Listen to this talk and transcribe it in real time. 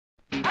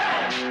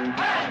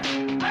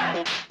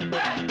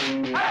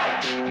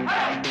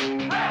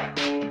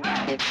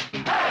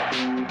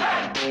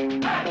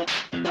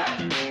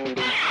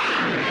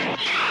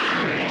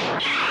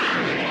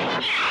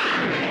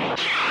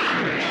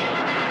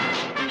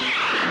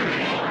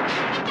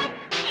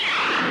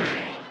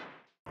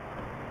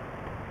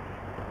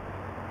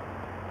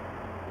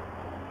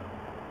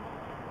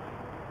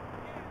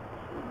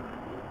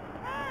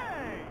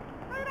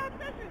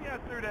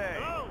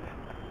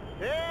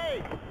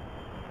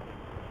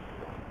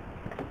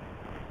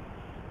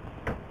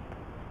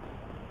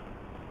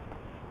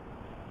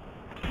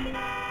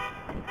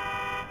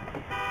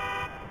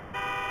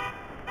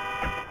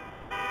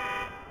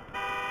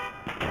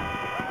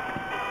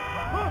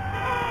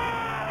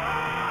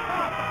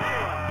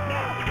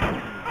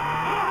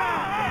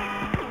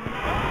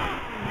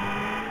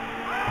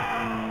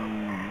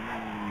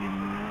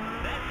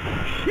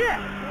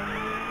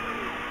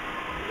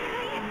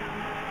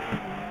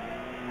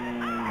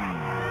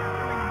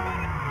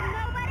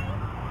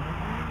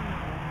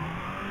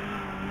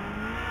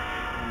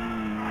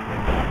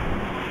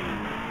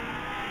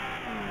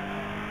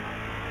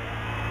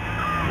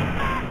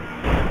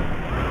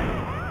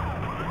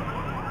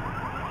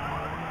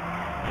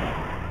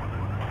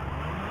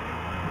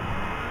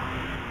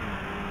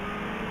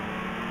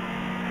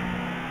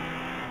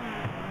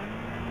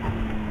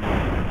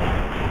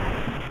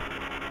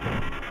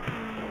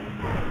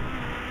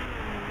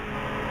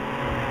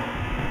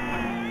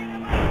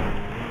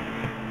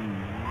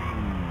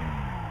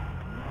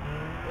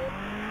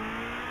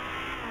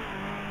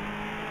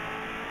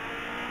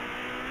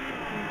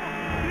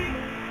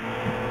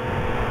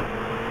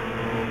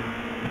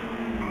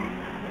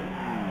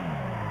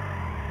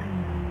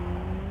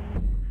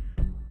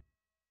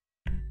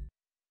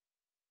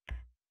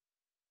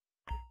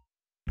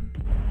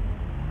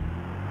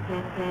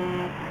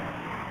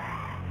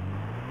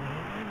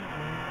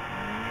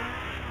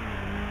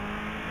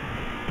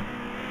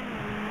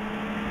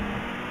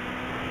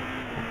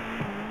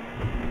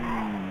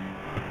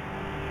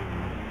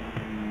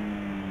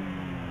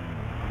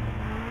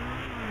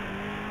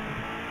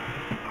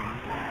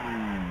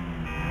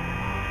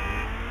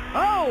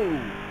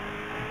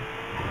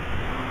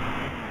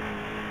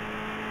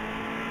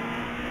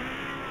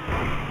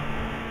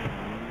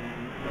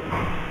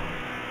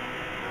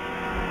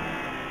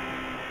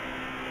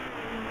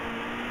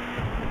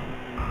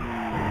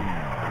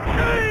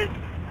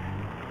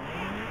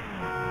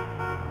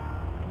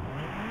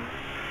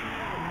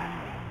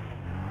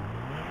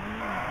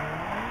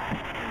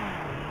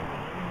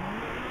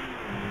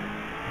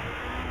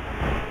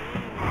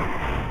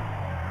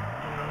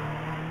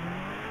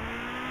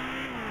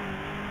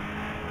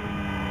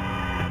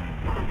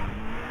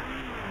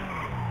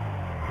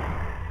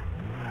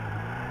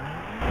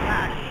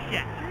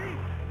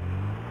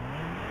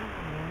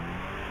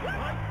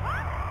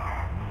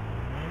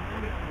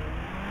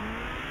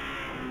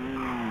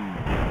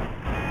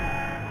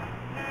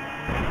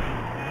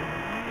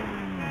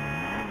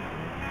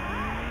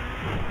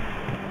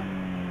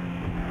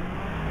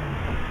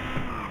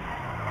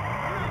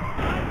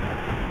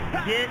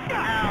Get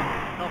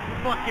out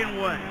the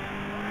fucking way.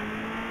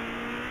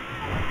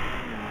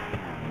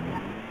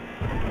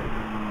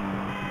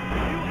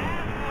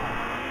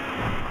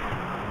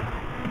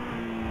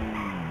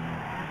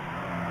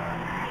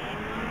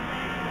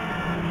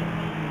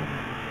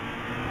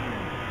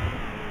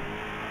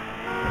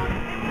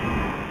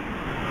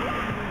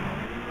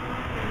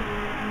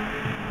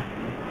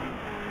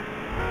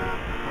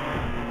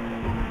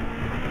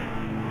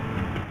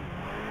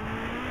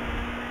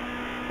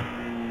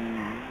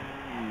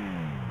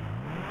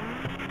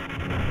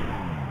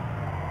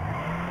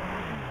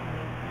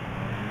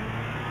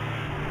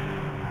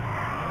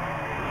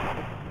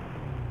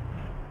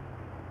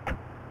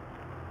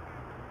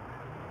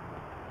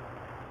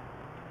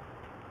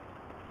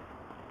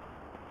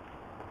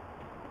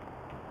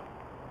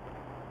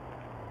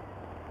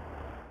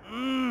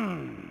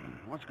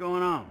 What's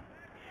going on?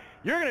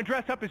 You're gonna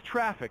dress up as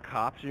traffic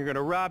cops, and you're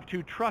gonna rob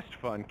two trust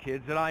fund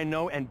kids that I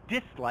know and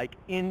dislike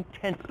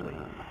intensely.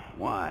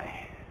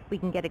 Why? We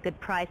can get a good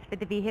price for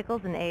the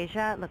vehicles in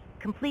Asia. Look,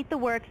 complete the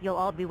work, you'll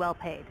all be well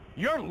paid.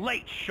 You're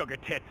late, sugar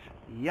tits.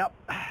 Yep.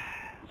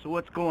 So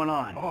what's going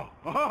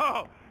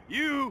on?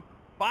 You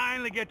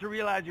finally get to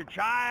realize your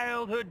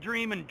childhood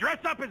dream and dress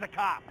up as a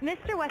cop.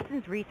 Mr.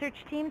 Weston's research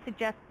team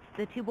suggests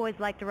the two boys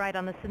like to ride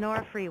on the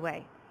Sonora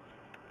Freeway.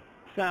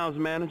 Sounds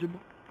manageable.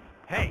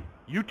 Hey,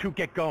 you two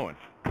get going.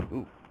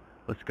 Ooh,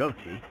 let's go, T.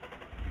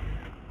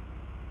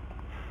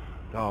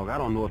 Dog, I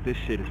don't know if this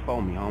shit is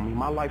for me, homie.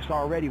 My life's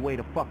already way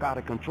the fuck out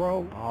of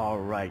control. All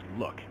right,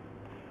 look.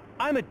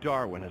 I'm a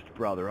Darwinist,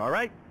 brother, all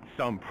right?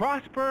 Some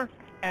prosper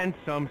and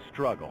some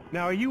struggle.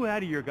 Now, are you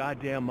out of your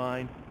goddamn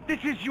mind? This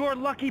is your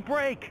lucky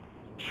break.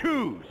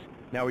 Choose.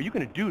 Now, are you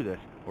gonna do this,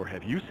 or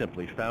have you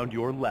simply found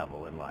your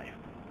level in life?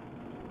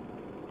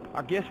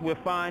 I guess we'll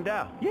find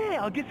out. Yeah,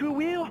 I guess we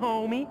will,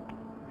 homie.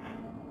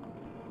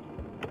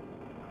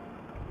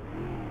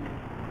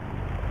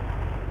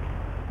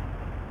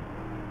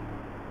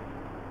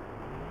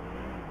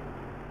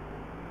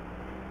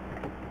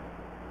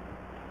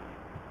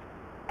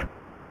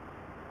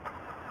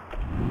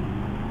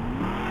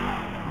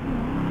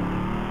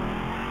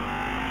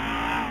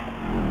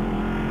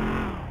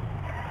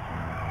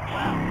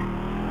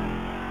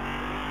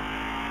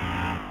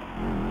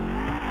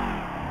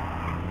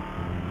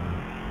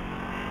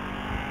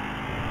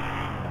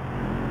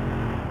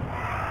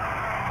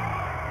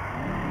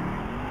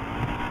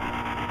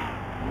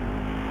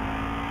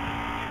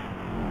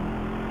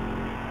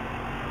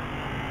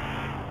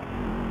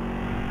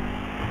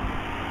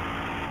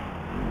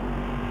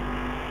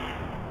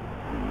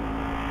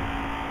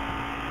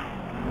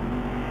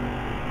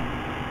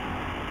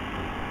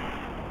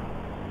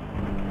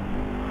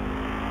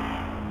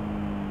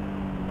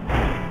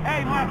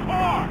 Hey, my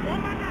car!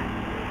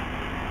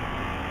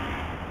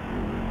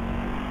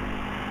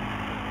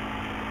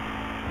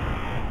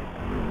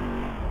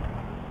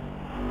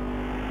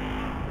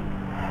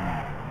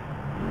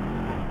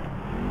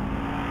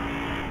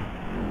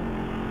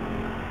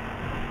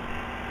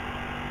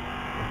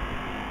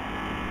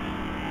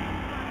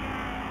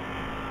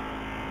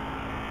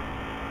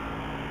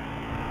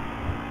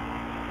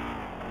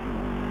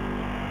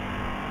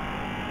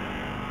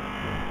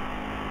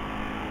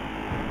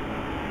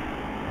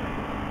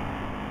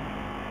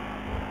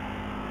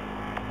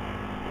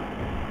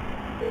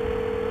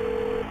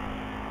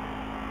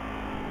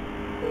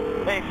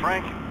 Hey,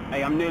 Frank.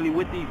 Hey, I'm nearly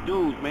with these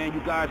dudes, man. You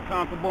guys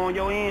comfortable on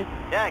your end?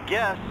 Yeah, I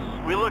guess.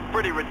 We look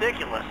pretty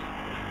ridiculous.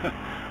 All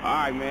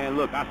right, man.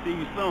 Look, I'll see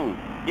you soon.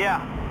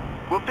 Yeah.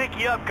 We'll pick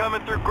you up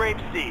coming through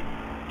Grapeseed.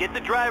 Get the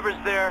drivers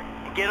there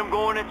and get them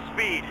going at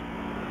speed.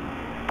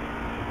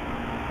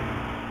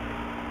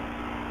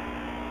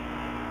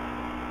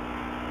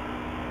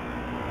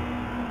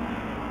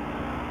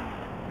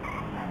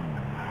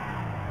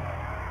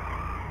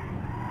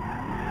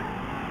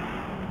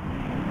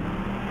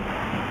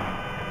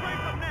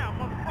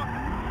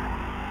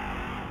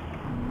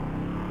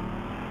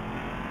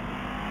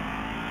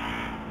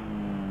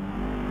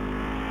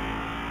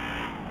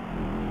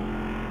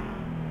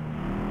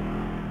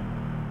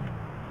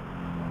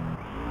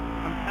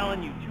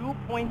 telling you,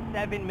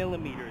 2.7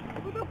 millimeters.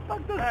 Who the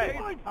fuck does Hey,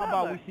 2.7? how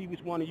about we see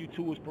which one of you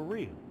two is for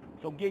real?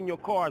 So get in your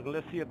cars and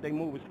let's see if they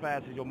move as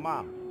fast as your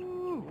mama.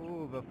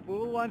 Ooh, the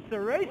fool wants to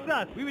race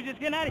us. We were just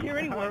getting out of here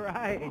anyway. All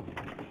right.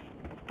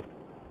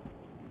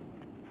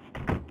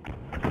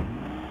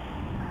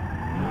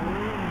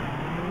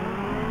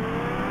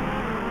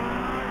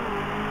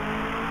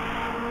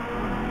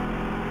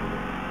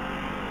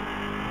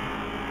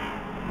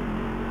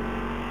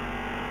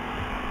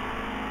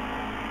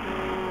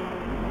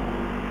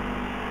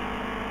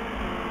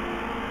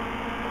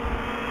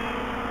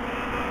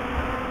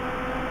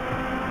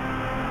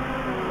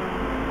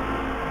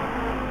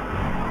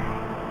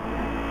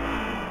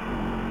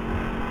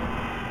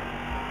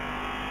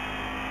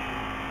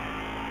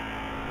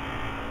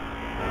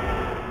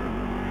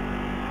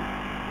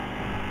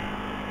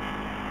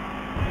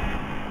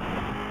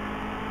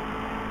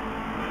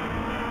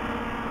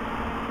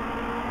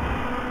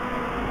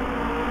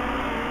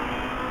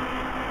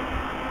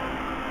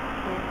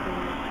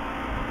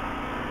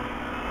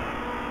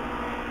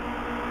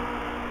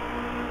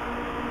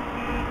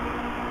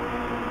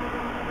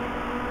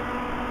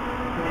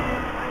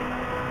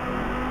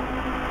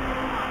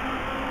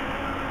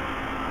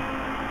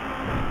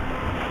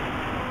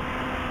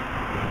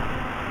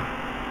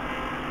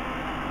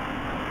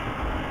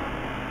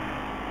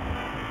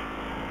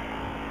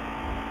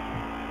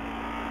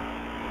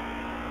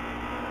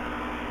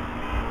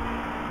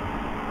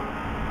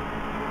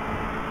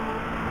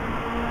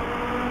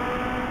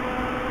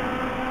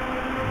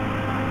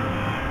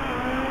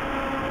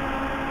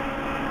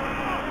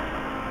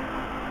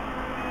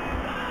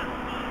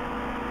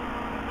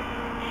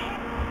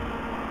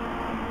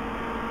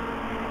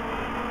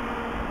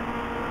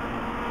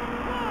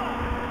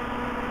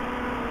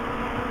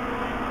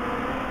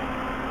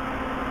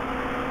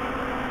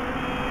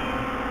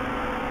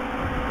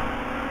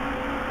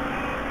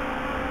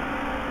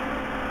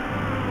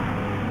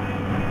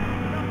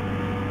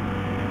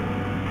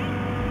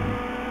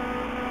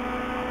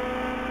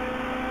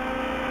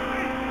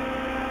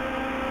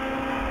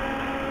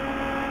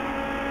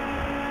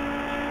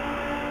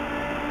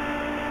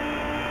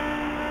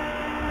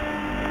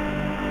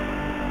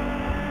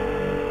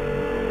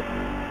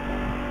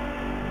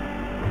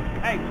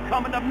 Hey, we're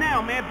coming up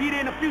now, man. Be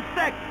there in a few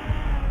seconds.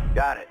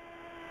 Got it.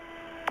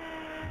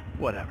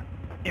 Whatever.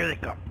 Here they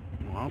come.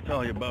 Well, I'll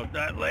tell you about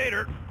that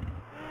later.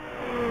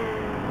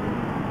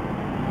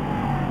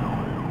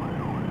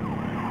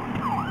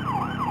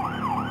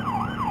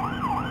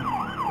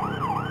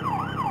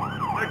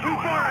 They're too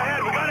far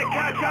ahead. We gotta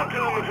catch up to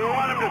them if we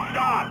want them to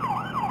stop.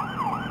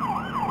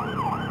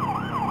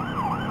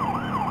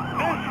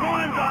 This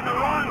one's on the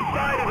wrong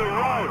side of the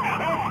road.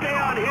 I'll stay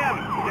on him.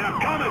 Now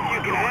come if you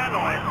can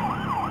handle it.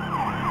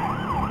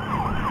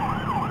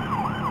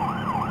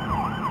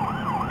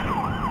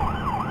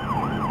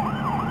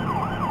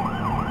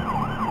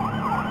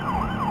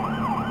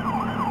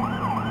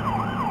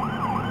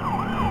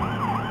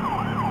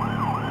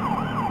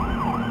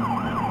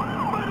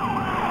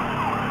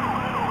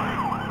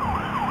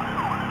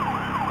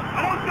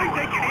 I don't think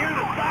they can hear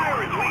the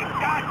sirens. We've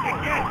got to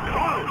get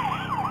close.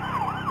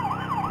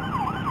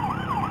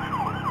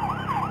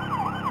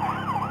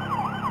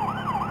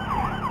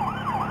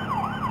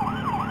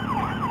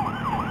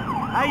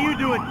 How you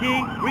doing, T?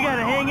 We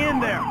gotta hang in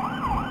there.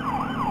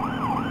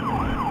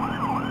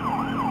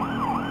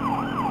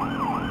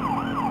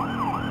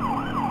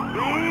 We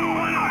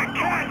wanna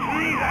catch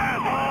these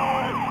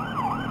assholes.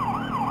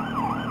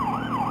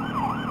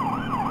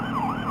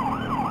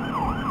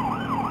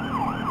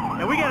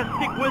 And we gotta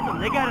stick with them.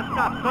 They gotta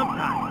stop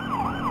sometime.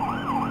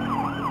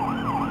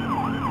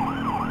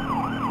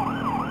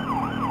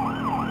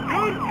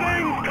 Good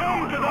things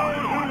come to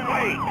those who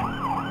wait.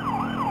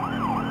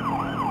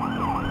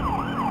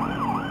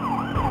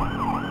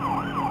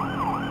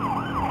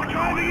 We're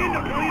driving into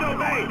Polito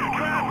Bay.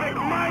 Traffic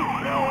might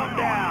slow them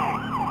down.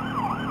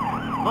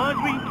 As long as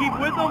we can keep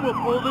with them, we'll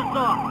pull this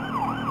off.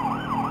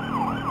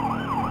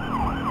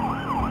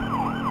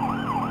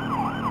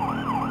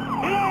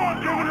 You know,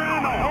 I've driven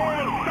around the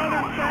whole of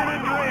southern San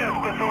Andreas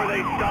before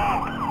they stop.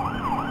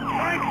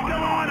 Frank's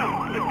still on them.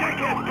 The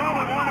dickheads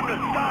probably want him to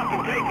stop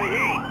and take the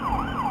heat.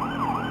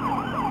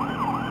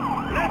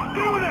 Let's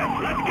do this!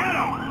 Let's get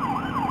him!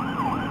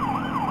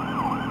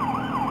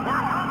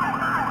 We're coming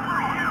back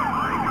for you,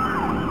 Michael!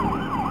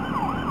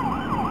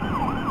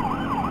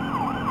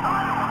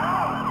 Time to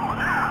roll,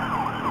 now!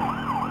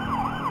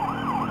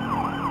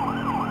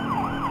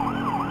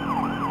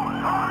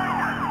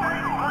 Find a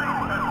safe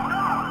place to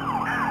stop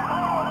and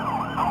pull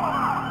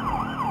over!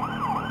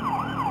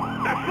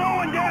 They're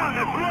slowing down!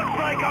 This looks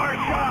like our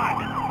shot!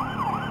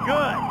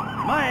 Good.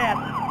 My ass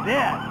is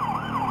dead.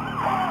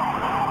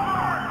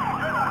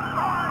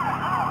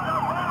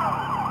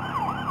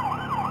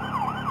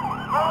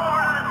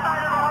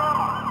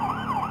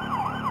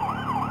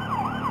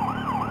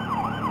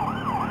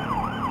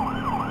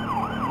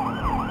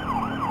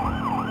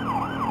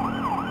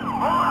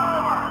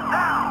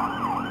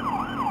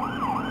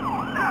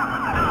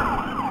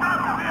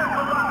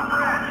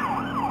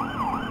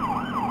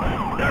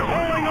 They're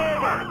pulling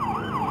over!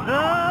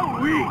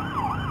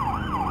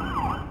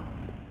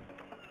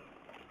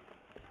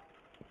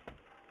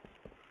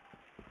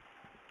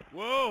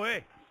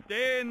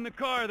 the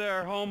car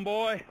there,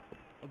 homeboy.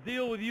 I'll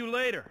deal with you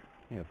later.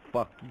 Yeah,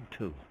 fuck you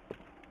too.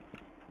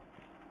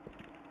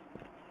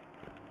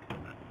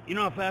 You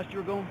know how fast you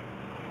were going?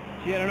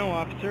 Gee, I don't know,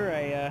 officer.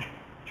 I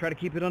try to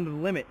keep it under the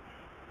limit.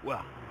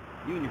 Well,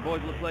 you and your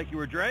boys look like you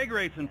were drag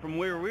racing from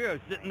where we were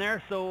sitting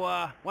there, so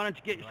why don't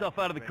you get yourself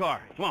out of the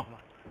car? Come on.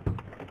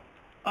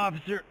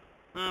 Officer,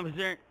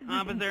 Officer,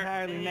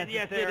 entirely yes,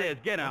 necessary? it is.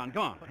 Get on.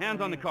 Come on.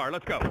 Hands on the car.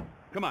 Let's go.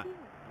 Come on.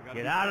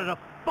 get out of the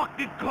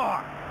fucking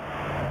car!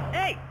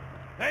 Hey!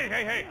 Hey!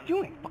 What are you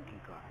doing,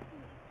 fucking car?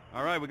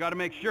 All right, we got to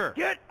make sure.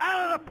 Get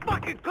out of the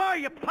fucking car,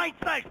 you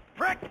pint-sized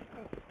prick!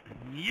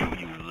 You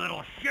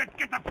little shit!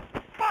 Get the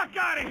fuck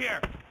out of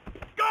here!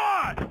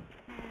 Gone!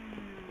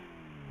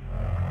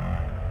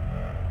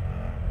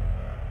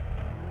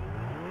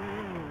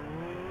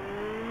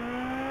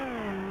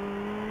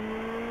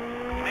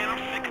 Man,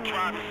 I'm sick of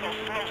driving so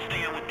slow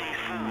staying with these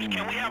fools.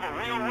 Can we have a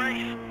real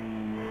race?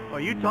 Oh,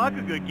 you talk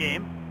a good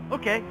game.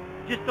 Okay,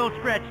 just don't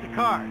scratch the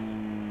cars.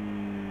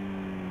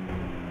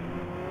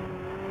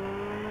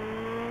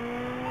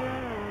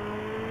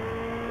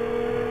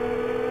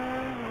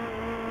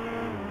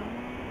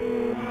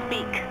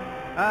 Speak.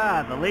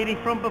 Ah, the lady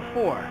from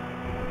before.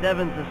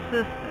 Devin's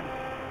assistant.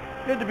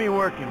 Good to be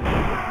working with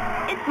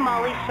you. It's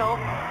Molly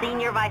Schultz,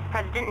 Senior Vice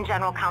President and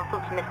General Counsel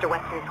to Mr.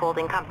 Weston's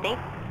holding company.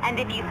 And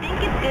if you think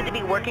it's good to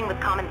be working with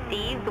common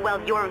thieves,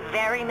 well, you're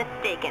very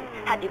mistaken.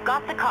 Have you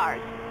got the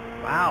cars?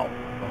 Wow,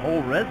 the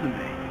whole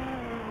resume.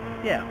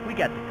 Yeah, we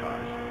got the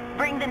cars.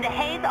 Bring them to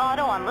Hayes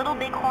Auto on Little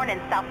Bighorn in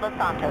South Los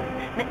Santos.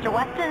 Mr.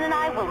 Weston and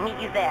I will meet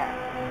you there.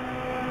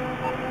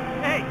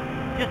 Hey,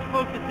 just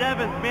spoke to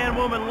Devin's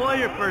man-woman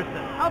lawyer person.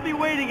 I'll be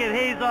waiting at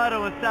Hayes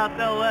Auto in South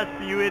LS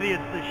for you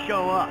idiots to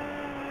show up.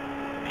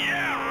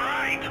 Yeah,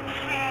 right,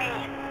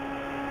 fool.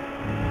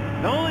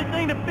 The only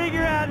thing to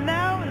figure out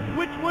now is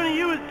which one of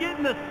you is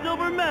getting the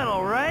silver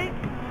medal, right?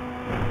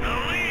 The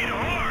lead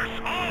horse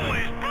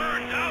always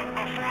burns out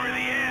before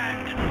the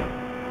end.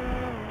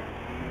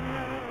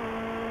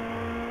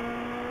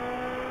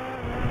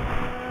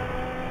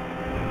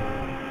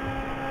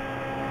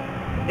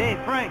 Hey,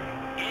 Frank,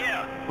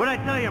 Yeah, what'd I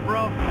tell you,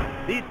 bro?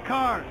 These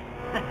cars.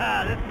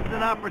 This is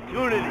an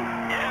opportunity.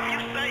 yeah, if you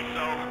say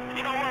so.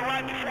 You know what,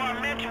 right before I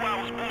met you,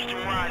 I was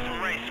boosting rides and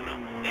racing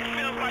them. It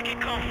feels like it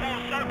come full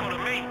circle to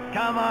me.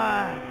 Come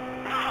on.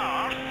 No,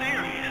 I'm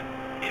serious.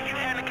 If you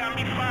hadn't got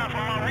me fired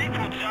from my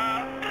repo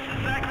job, this is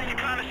exactly the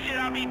kind of shit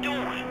I be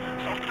doing.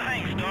 So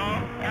thanks, dawg.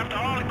 After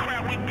all the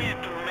crap we been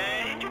through,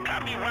 man, you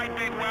got me right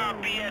back where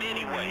I'll be at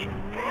anyway.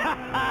 Ha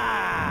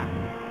ha!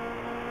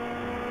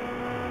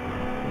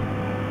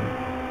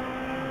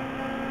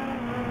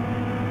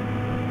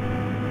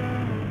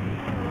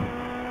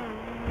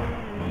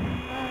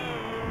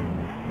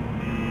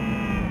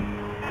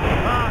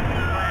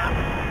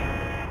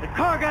 The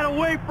car got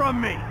away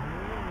from me!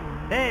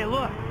 Hey,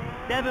 look,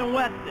 Devin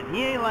Weston,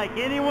 he ain't like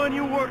anyone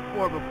you worked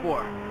for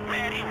before.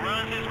 Man, he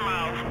runs his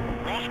mouth,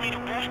 wants me to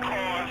boost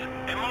cars,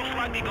 and most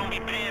likely gonna be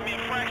paying me a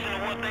fraction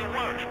of what they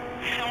worth.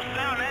 You don't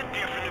sound that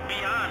different, to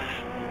be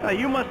honest.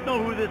 You must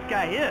know who this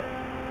guy is.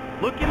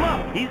 Look him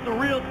up, he's the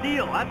real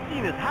deal. I've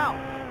seen his house.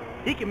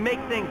 He can make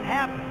things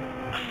happen.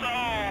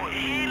 So,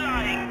 he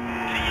like,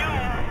 to you,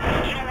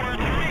 what you were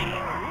to me.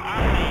 I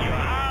see your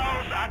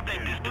house, I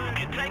think this dude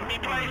can take me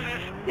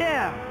places.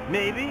 Yeah,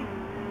 maybe.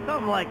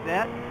 Something like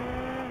that.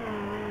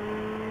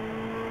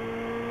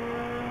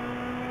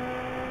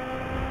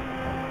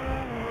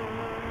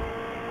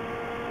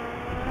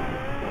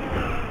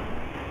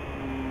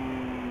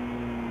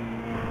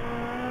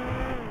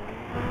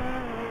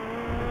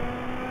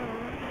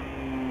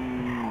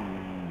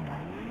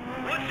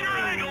 What's your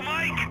angle,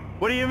 Mike?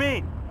 What do you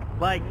mean?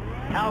 Like,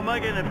 how am I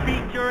gonna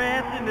beat your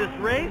ass in this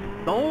race?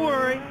 Don't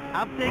worry,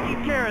 I'm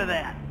taking care of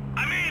that.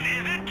 I mean,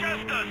 is it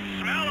just the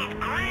smell of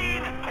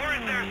green, or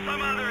is there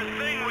some other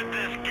thing with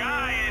this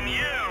guy and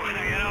you?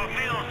 You know,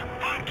 feels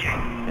funky.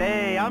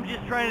 Hey, I'm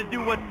just trying to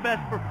do what's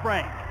best for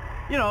Frank.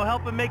 You know,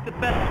 help him make the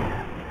best.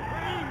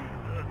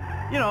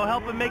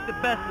 Help him make the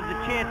best of the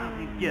chances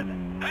he's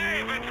given.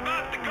 Hey, if it's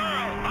about the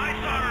girl, I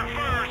saw her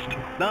first.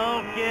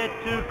 Don't get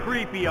too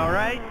creepy, all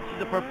right?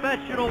 She's a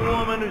professional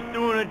woman who's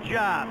doing a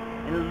job,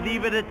 and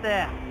leave it at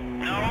that.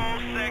 No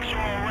sexual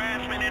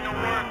harassment in the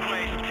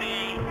workplace,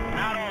 T.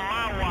 Not on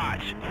my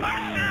watch.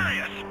 I'm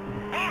serious.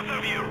 Both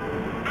of you,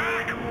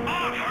 back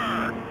off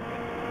her.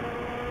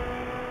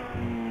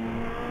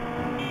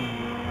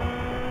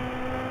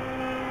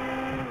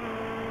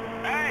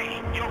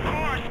 Hey, your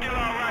car's still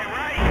all right,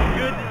 right?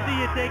 Good to see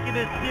you taking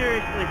this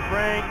seriously,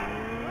 Frank.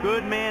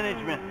 Good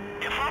management.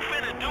 If I'm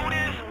finna do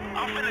this,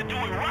 I'm finna do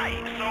it right.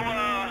 So,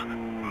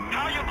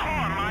 how your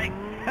car, Mike?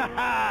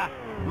 Haha,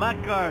 my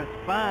car's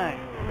fine.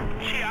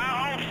 Yeah, I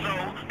hope so,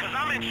 because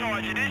I'm in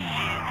charge of this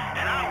shit,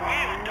 and I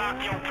will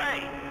dock your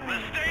pay. The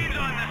stains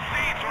on the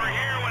seats were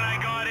here when I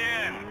got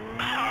in.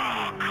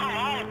 Oh, come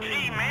on, T,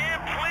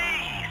 man,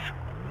 please.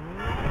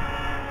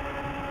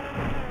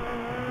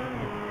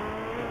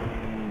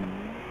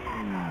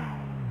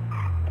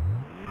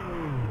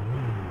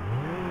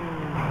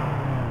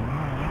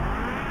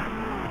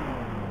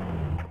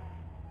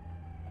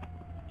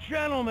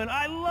 gentlemen,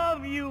 I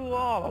love you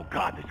all. Oh,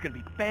 God, this is going to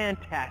be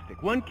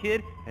fantastic. 1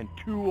 kid and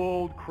 2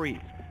 old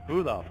creeps.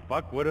 Who the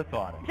fuck would have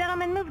thought it?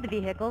 Gentlemen, move the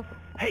vehicles.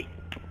 Hey,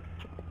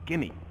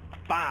 gimme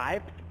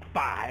 5,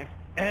 5,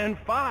 and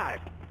 5.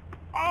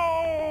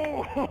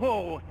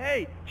 Oh,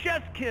 hey,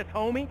 chest kiss,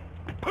 homie.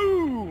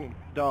 Boom!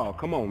 Dog,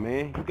 come on,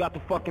 man. You got the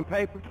fucking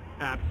paper?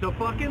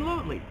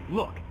 Abso-fucking-lutely.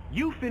 Look,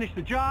 you finish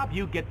the job,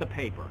 you get the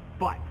paper.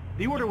 But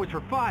the order was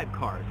for 5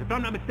 cars. If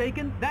I'm not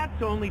mistaken,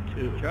 that's only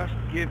 2. Just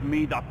give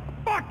me the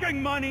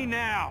fucking money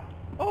now!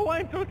 Oh,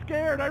 I'm so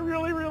scared. I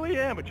really, really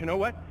am. But you know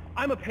what?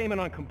 I'm a payment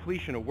on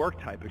completion of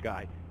work type of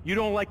guy. You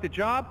don't like the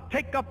job?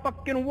 Take a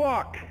fucking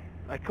walk.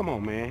 Hey, come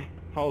on, man.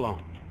 Hold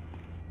on.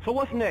 So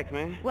what's next,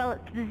 man? Well,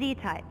 it's the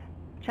Z-type.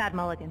 Chad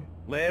Mulligan.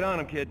 Lay it on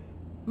him, kid.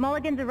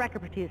 Mulligan's a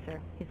record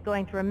producer. He's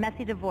going through a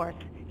messy divorce.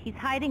 He's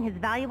hiding his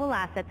valuable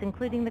assets,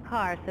 including the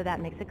car, so that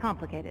makes it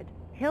complicated.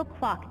 He'll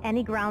clock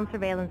any ground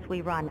surveillance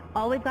we run.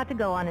 All we've got to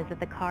go on is that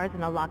the car's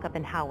in a lockup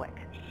in Howick.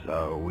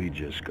 So we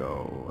just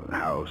go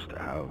house to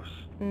house?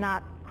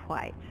 Not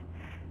quite.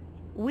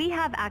 We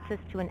have access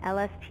to an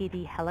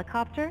LSPD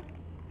helicopter.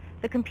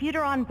 The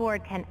computer on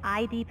board can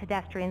ID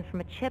pedestrians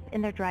from a chip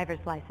in their driver's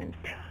license.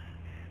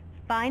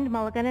 Find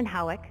Mulligan in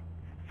Howick,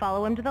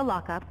 follow him to the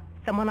lockup,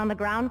 someone on the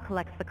ground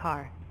collects the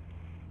car.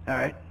 All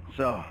right,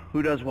 so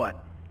who does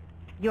what?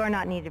 You're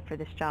not needed for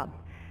this job.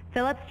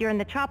 Phillips, you're in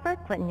the chopper.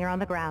 Clinton, you're on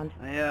the ground.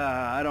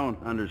 Yeah, I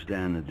don't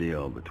understand the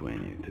deal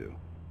between you two.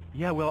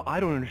 Yeah, well, I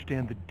don't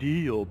understand the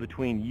deal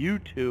between you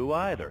two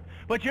either.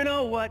 But you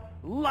know what?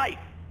 Life!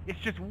 It's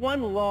just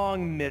one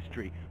long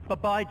mystery.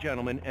 Bye-bye,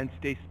 gentlemen, and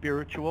stay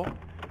spiritual.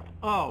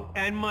 Oh,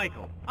 and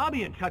Michael, I'll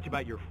be in touch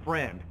about your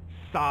friend,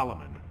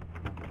 Solomon.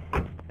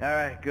 All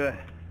right, good.